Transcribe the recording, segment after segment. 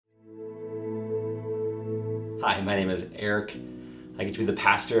Hi, my name is Eric. I get to be the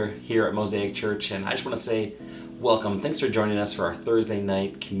pastor here at Mosaic Church, and I just want to say welcome. Thanks for joining us for our Thursday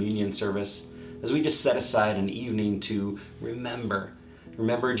night communion service as we just set aside an evening to remember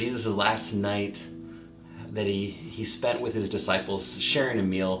Jesus' last night that he spent with his disciples sharing a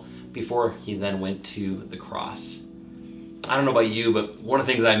meal before he then went to the cross. I don't know about you, but one of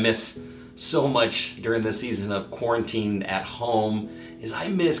the things I miss so much during this season of quarantine at home is I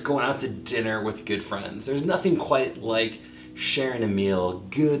miss going out to dinner with good friends. There's nothing quite like sharing a meal,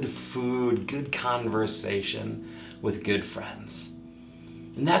 good food, good conversation with good friends.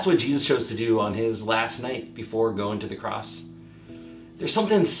 And that's what Jesus chose to do on his last night before going to the cross. There's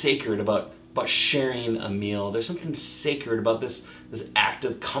something sacred about sharing a meal. There's something sacred about this act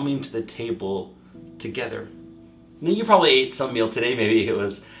of coming to the table together. Now, you probably ate some meal today. Maybe it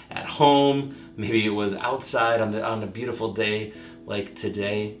was at home, maybe it was outside on a beautiful day like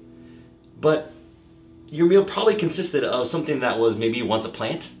today. But your meal probably consisted of something that was maybe once a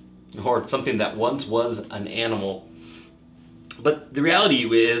plant or something that once was an animal. But the reality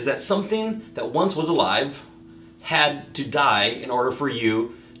is that something that once was alive had to die in order for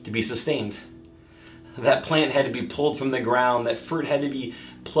you to be sustained. That plant had to be pulled from the ground, that fruit had to be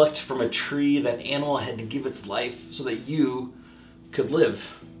plucked from a tree, that animal had to give its life so that you could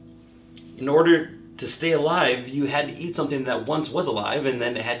live. In order to stay alive, you had to eat something that once was alive, and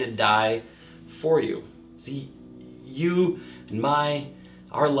then it had to die for you. See, you and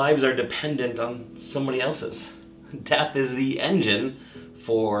our lives are dependent on somebody else's. Death is the engine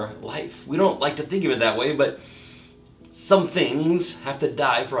for life. We don't like to think of it that way, but some things have to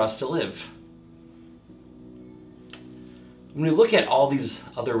die for us to live. When we look at all these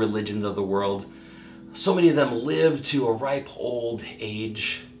other religions of the world, so many of them live to a ripe old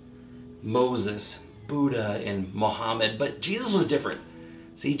age. Moses, Buddha, and Muhammad. But Jesus was different.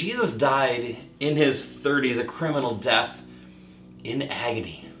 See, Jesus died in his 30s, a criminal death in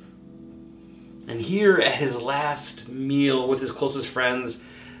agony. And here at his last meal with his closest friends,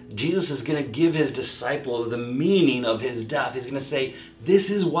 Jesus is going to give his disciples the meaning of his death. He's going to say,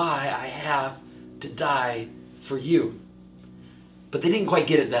 this is why I have to die for you. But they didn't quite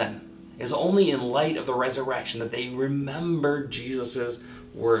get it then. It was only in light of the resurrection that they remembered Jesus'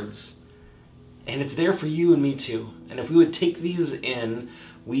 words. And it's there for you and me too. And if we would take these in,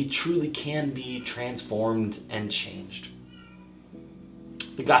 we truly can be transformed and changed.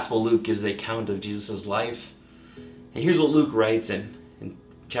 The Gospel of Luke gives the account of Jesus' life. And here's what Luke writes in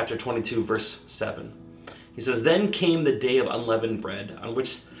chapter 22, verse 7. He says, "Then came the day of unleavened bread, on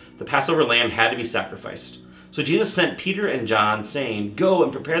which the Passover lamb had to be sacrificed. So Jesus sent Peter and John, saying, 'Go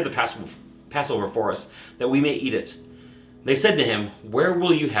and prepare the Passover for us, that we may eat it.' They said to him, 'Where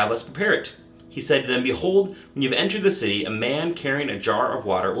will you have us prepare it?' He said to them, 'Behold, when you've entered the city, a man carrying a jar of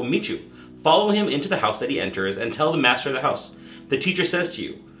water will meet you. Follow him into the house that he enters, and tell the master of the house, the teacher says to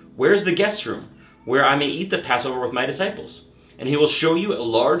you, where is the guest room, where I may eat the Passover with my disciples? And he will show you a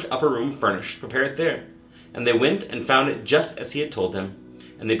large upper room furnished. Prepare it there.' And they went and found it just as he had told them,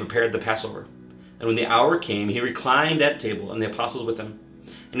 and they prepared the Passover. And when the hour came, he reclined at table, and the apostles with him.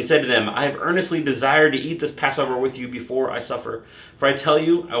 And he said to them, 'I have earnestly desired to eat this Passover with you before I suffer. For I tell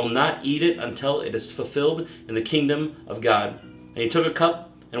you, I will not eat it until it is fulfilled in the kingdom of God.' And he took a cup,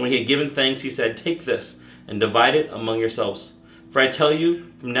 and when he had given thanks, he said, 'Take this, and divide it among yourselves. For I tell you,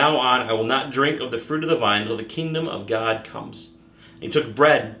 from now on I will not drink of the fruit of the vine until the kingdom of God comes.' And he took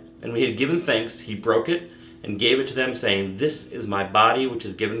bread, and when he had given thanks, he broke it, and gave it to them, saying, 'This is my body, which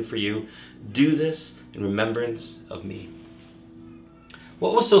is given for you. Do this in remembrance of me.'"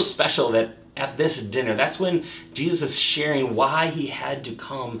 What was so special that at this dinner, that's when Jesus is sharing why he had to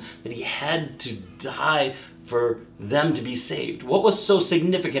come, that he had to die for them to be saved. What was so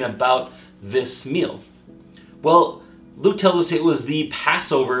significant about this meal? Well, Luke tells us it was the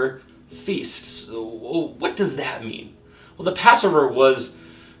Passover feast. So what does that mean? Well, the Passover was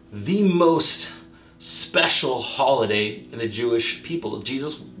the most special holiday in the Jewish people.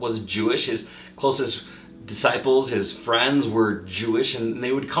 Jesus was Jewish. His closest disciples, his friends, were Jewish, and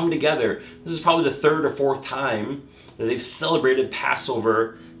they would come together. This is probably the third or fourth time that they've celebrated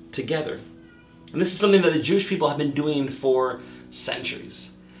Passover together. And this is something that the Jewish people have been doing for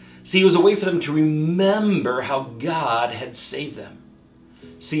centuries. See, it was a way for them to remember how God had saved them.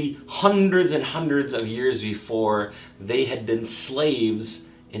 See, hundreds and hundreds of years before, they had been slaves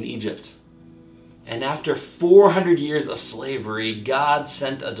in Egypt. And after 400 years of slavery, God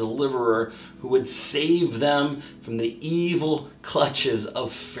sent a deliverer who would save them from the evil clutches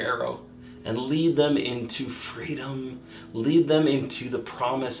of Pharaoh and lead them into freedom, lead them into the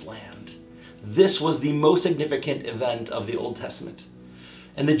promised land. This was the most significant event of the Old Testament.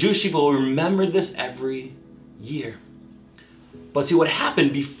 And the Jewish people remembered this every year. But see what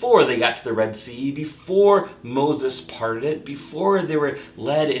happened before they got to the Red Sea, before Moses parted it, before they were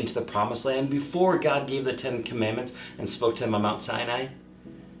led into the Promised Land, before God gave the 10 Commandments and spoke to them on Mount Sinai,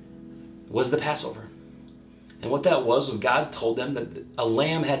 was the Passover. And what that was God told them that a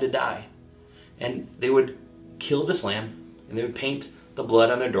lamb had to die. And they would kill this lamb, and they would paint the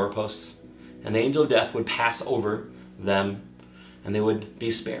blood on their doorposts, and the angel of death would pass over them, and they would be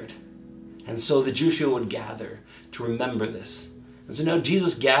spared. And so the Jewish people would gather to remember this. And so now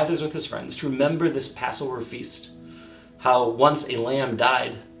Jesus gathers with his friends to remember this Passover feast, how once a lamb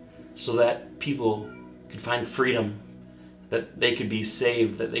died so that people could find freedom, that they could be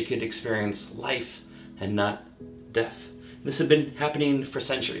saved, that they could experience life and not death. This had been happening for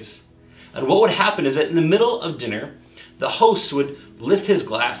centuries. And what would happen is that in the middle of dinner, the host would lift his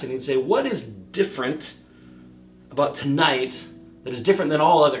glass and he'd say, what is different about tonight that is different than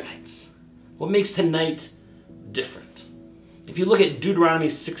all other nights? What makes tonight different? If you look at Deuteronomy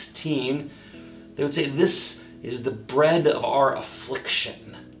 16, they would say this is the bread of our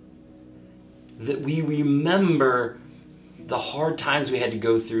affliction. That we remember the hard times we had to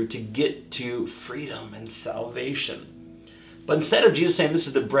go through to get to freedom and salvation. But instead of Jesus saying this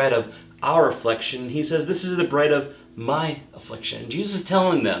is the bread of our affliction, he says this is the bread of my affliction. Jesus is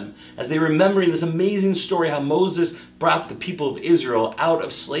telling them, as they're remembering this amazing story, how Moses brought the people of Israel out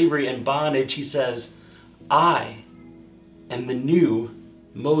of slavery and bondage, he says, I am the new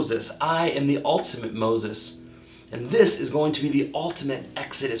Moses. I am the ultimate Moses. And this is going to be the ultimate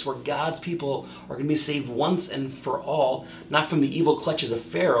exodus, where God's people are going to be saved once and for all, not from the evil clutches of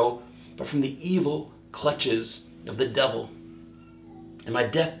Pharaoh, but from the evil clutches of the devil. And my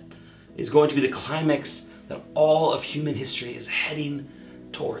death is going to be the climax that all of human history is heading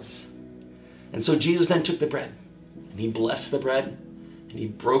towards. And so Jesus then took the bread, and he blessed the bread, and he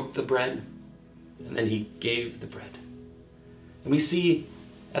broke the bread, and then he gave the bread. And we see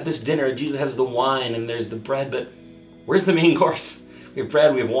at this dinner, Jesus has the wine and there's the bread, but where's the main course? We have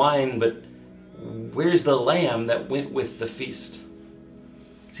bread, we have wine, but where's the lamb that went with the feast?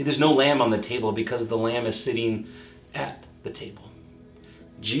 See, there's no lamb on the table because the lamb is sitting at the table.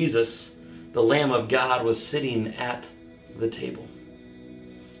 Jesus, the Lamb of God, was sitting at the table.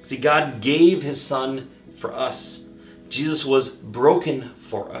 See, God gave his Son for us. Jesus was broken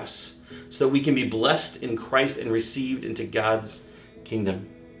for us so that we can be blessed in Christ and received into God's kingdom.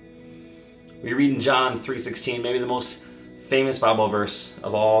 We read in John 3:16, maybe the most famous Bible verse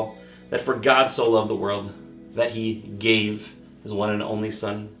of all, that for God so loved the world that he gave his one and only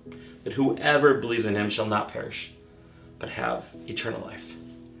Son, that whoever believes in him shall not perish, but have eternal life.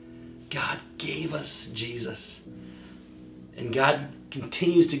 God gave us Jesus. And God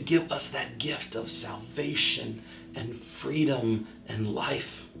continues to give us that gift of salvation and freedom and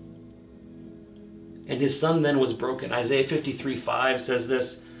life. And his Son then was broken. Isaiah 53:5 says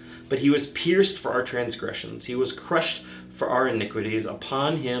this, but he was pierced for our transgressions. He was crushed for our iniquities.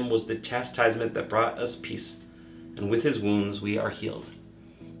 Upon him was the chastisement that brought us peace. And with his wounds we are healed.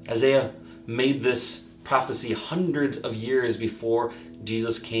 Isaiah made this prophecy hundreds of years before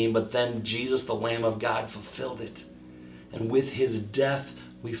Jesus came, but then Jesus, the Lamb of God, fulfilled it. And with his death,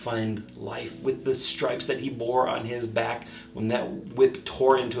 we find life. With the stripes that he bore on his back, when that whip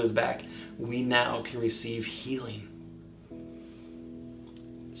tore into his back, we now can receive healing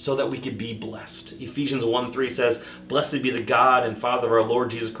so that we could be blessed. Ephesians 1:3 says, blessed be the God and Father of our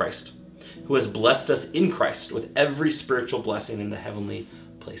Lord Jesus Christ, who has blessed us in Christ with every spiritual blessing in the heavenly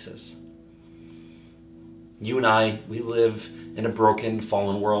places. You and I, we live in a broken,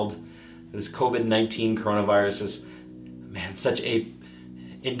 fallen world. This COVID-19 coronavirus is, such a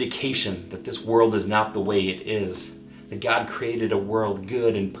indication that this world is not the way it is. That God created a world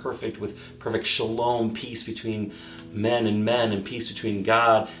good and perfect with perfect shalom, peace between men, and peace between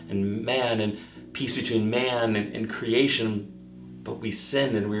God and man, and peace between man and creation. But we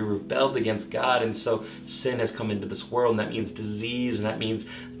sinned and we rebelled against God, and so sin has come into this world, and that means disease, and that means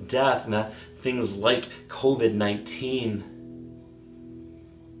death, and that things like COVID-19.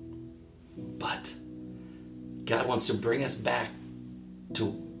 But God wants to bring us back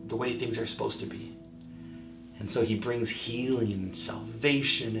to the way things are supposed to be. And so he brings healing and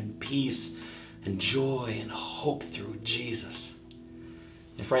salvation and peace and joy and hope through Jesus.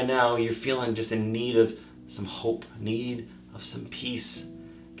 If right now you're feeling just in need of some hope, need of some peace,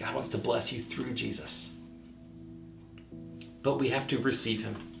 God wants to bless you through Jesus. But we have to receive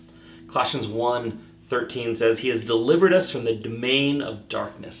him. Colossians 1:13 says, he has delivered us from the domain of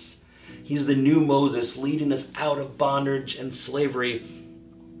darkness. He's the new Moses, leading us out of bondage and slavery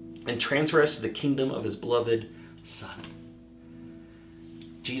and transfer us to the kingdom of his beloved Son.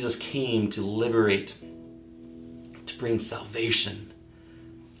 Jesus came to liberate bring salvation,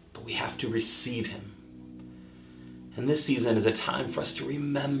 but we have to receive him. And this season is a time for us to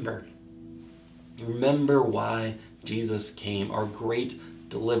remember why Jesus came, our great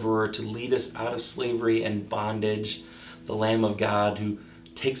deliverer, to lead us out of slavery and bondage, the Lamb of God who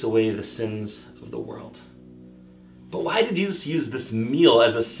takes away the sins of the world. But why did Jesus use this meal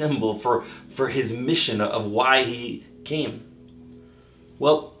as a symbol for his mission of why he came?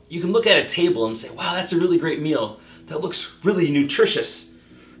 Well, you can look at a table and say, wow, that's a really great meal. That looks really nutritious.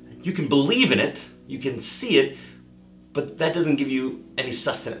 You can believe in it, you can see it, but that doesn't give you any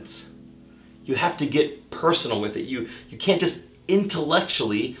sustenance. You have to get personal with it. You can't just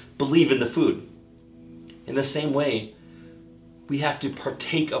intellectually believe in the food. In the same way, we have to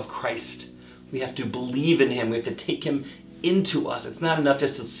partake of Christ. We have to believe in him. We have to take him into us. It's not enough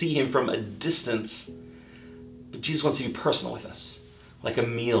just to see him from a distance. But Jesus wants to be personal with us, like a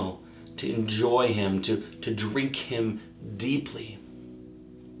meal, to enjoy him, to drink him deeply.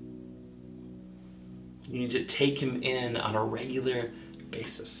 You need to take him in on a regular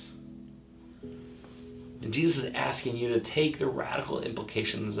basis. And Jesus is asking you to take the radical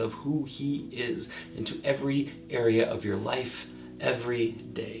implications of who he is into every area of your life, every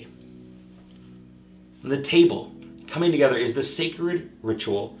day. And the table, coming together, is the sacred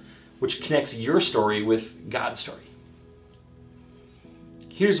ritual which connects your story with God's story.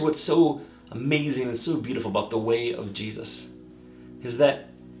 Here's what's so amazing and so beautiful about the way of Jesus, is that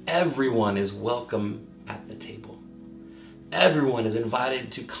everyone is welcome at the table. Everyone is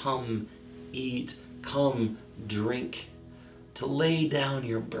invited to come eat, come drink, to lay down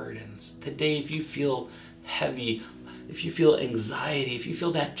your burdens. Today, if you feel heavy, if you feel anxiety, if you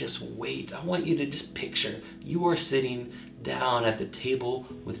feel that just weight, I want you to just picture you are sitting down at the table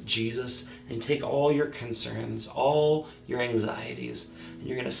with Jesus and take all your concerns, all your anxieties, and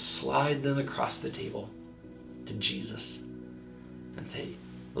you're going to slide them across the table to Jesus and say,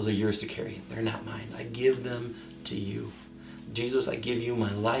 those are yours to carry. They're not mine. I give them to you. Jesus, I give you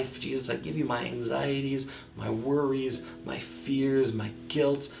my life. Jesus, I give you my anxieties, my worries, my fears, my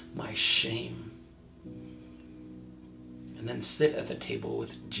guilt, my shame. And then sit at the table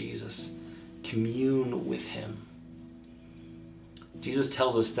with Jesus. Commune with him. Jesus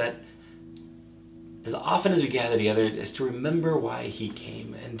tells us that as often as we gather together is to remember why he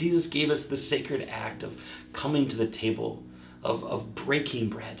came. And Jesus gave us the sacred act of coming to the table, of breaking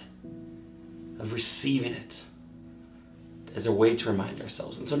bread, of receiving it as a way to remind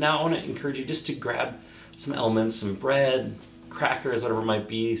ourselves. And so now I want to encourage you just to grab some elements, some bread, crackers, whatever it might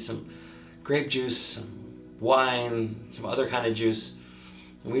be, some grape juice, some wine, some other kind of juice.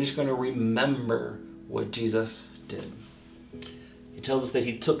 And we're just going to remember what Jesus did. He tells us that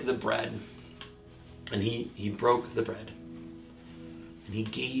he took the bread and he broke the bread and he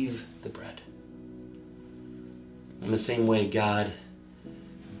gave the bread. In the same way, God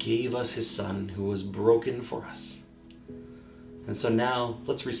gave us his son who was broken for us. And so now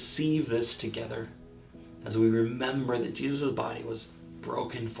let's receive this together as we remember that Jesus' body was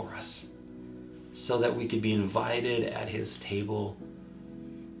broken for us so that we could be invited at his table,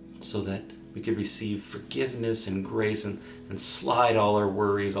 so that we could receive forgiveness and grace and slide all our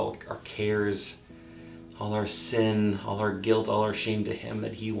worries, all our cares, all our sin, all our guilt, all our shame to him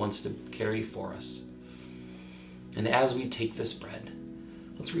that he wants to carry for us. And as we take this bread,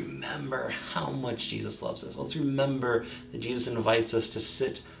 let's remember how much Jesus loves us. Let's remember that Jesus invites us to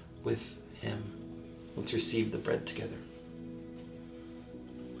sit with him. Let's receive the bread together.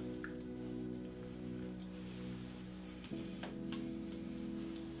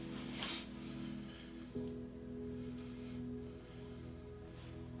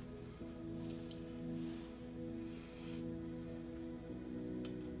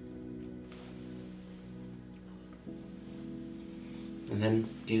 And then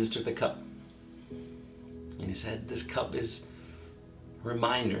Jesus took the cup and he said, this cup is a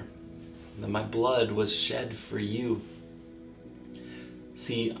reminder that my blood was shed for you.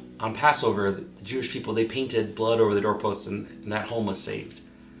 See, on Passover, the Jewish people, they painted blood over the doorposts and that home was saved.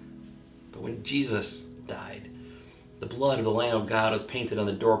 But when Jesus died, the blood of the Lamb of God was painted on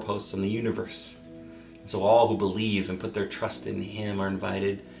the doorposts of the universe. And so all who believe and put their trust in him are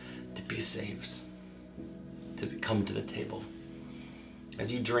invited to be saved, to come to the table. As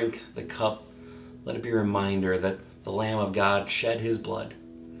you drink the cup, let it be a reminder that the Lamb of God shed his blood,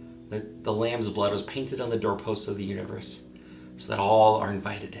 that the Lamb's blood was painted on the doorposts of the universe, so that all are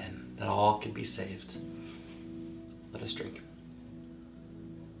invited in, that all can be saved. Let us drink.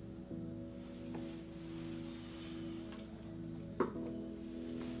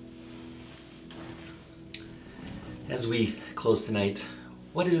 As we close tonight,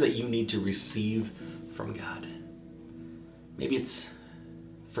 what is it that you need to receive from God? Maybe it's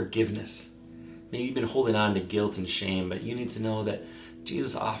forgiveness. Maybe you've been holding on to guilt and shame, but you need to know that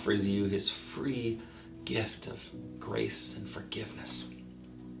Jesus offers you his free gift of grace and forgiveness.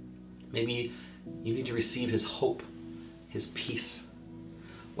 Maybe you need to receive his hope, his peace.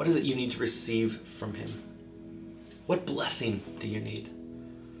 What is it you need to receive from him? What blessing do you need?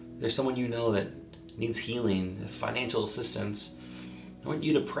 There's someone you know that needs healing, financial assistance. I want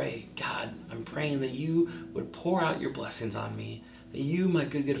you to pray, God, I'm praying that you would pour out your blessings on me, that you, my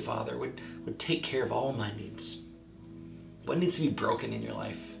good Father, would take care of all my needs. What needs to be broken in your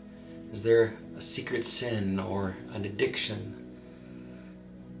life? Is there a secret sin or an addiction?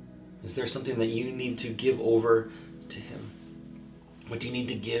 Is there something that you need to give over to him? What do you need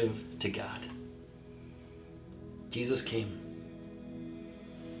to give to God? Jesus came.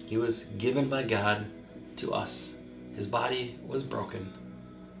 He was given by God to us. His body was broken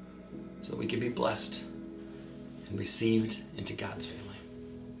so that we could be blessed and received into God's family.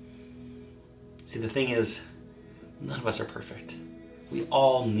 See, the thing is, none of us are perfect. We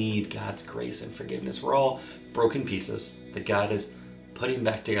all need God's grace and forgiveness. We're all broken pieces that God is putting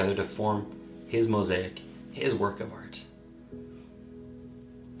back together to form his mosaic, his work of art.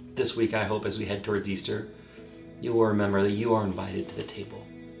 This week, I hope, as we head towards Easter, you will remember that you are invited to the table.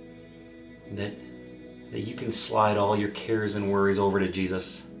 That you can slide all your cares and worries over to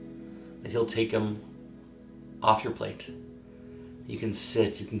Jesus. That he'll take them off your plate. You can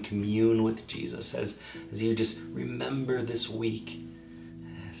sit, you can commune with Jesus as you just remember this week.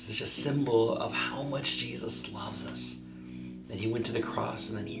 It's such a symbol of how much Jesus loves us. That he went to the cross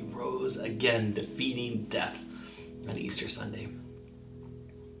and then he rose again, defeating death on Easter Sunday.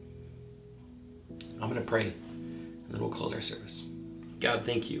 I'm going to pray, and then we'll close our service. God,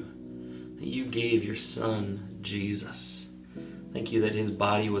 thank you that you gave your Son, Jesus. Thank you that his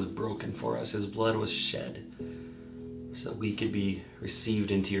body was broken for us, his blood was shed, so that we could be received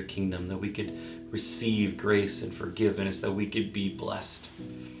into your kingdom, that we could receive grace and forgiveness, that we could be blessed.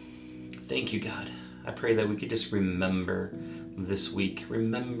 Thank you, God. I pray that we could just remember this week,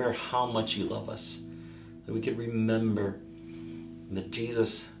 remember how much you love us, that we could remember that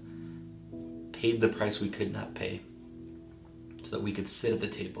Jesus paid the price we could not pay, so that we could sit at the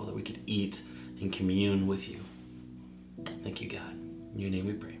table, that we could eat and commune with you. Thank you, God. In your name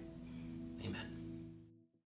we pray.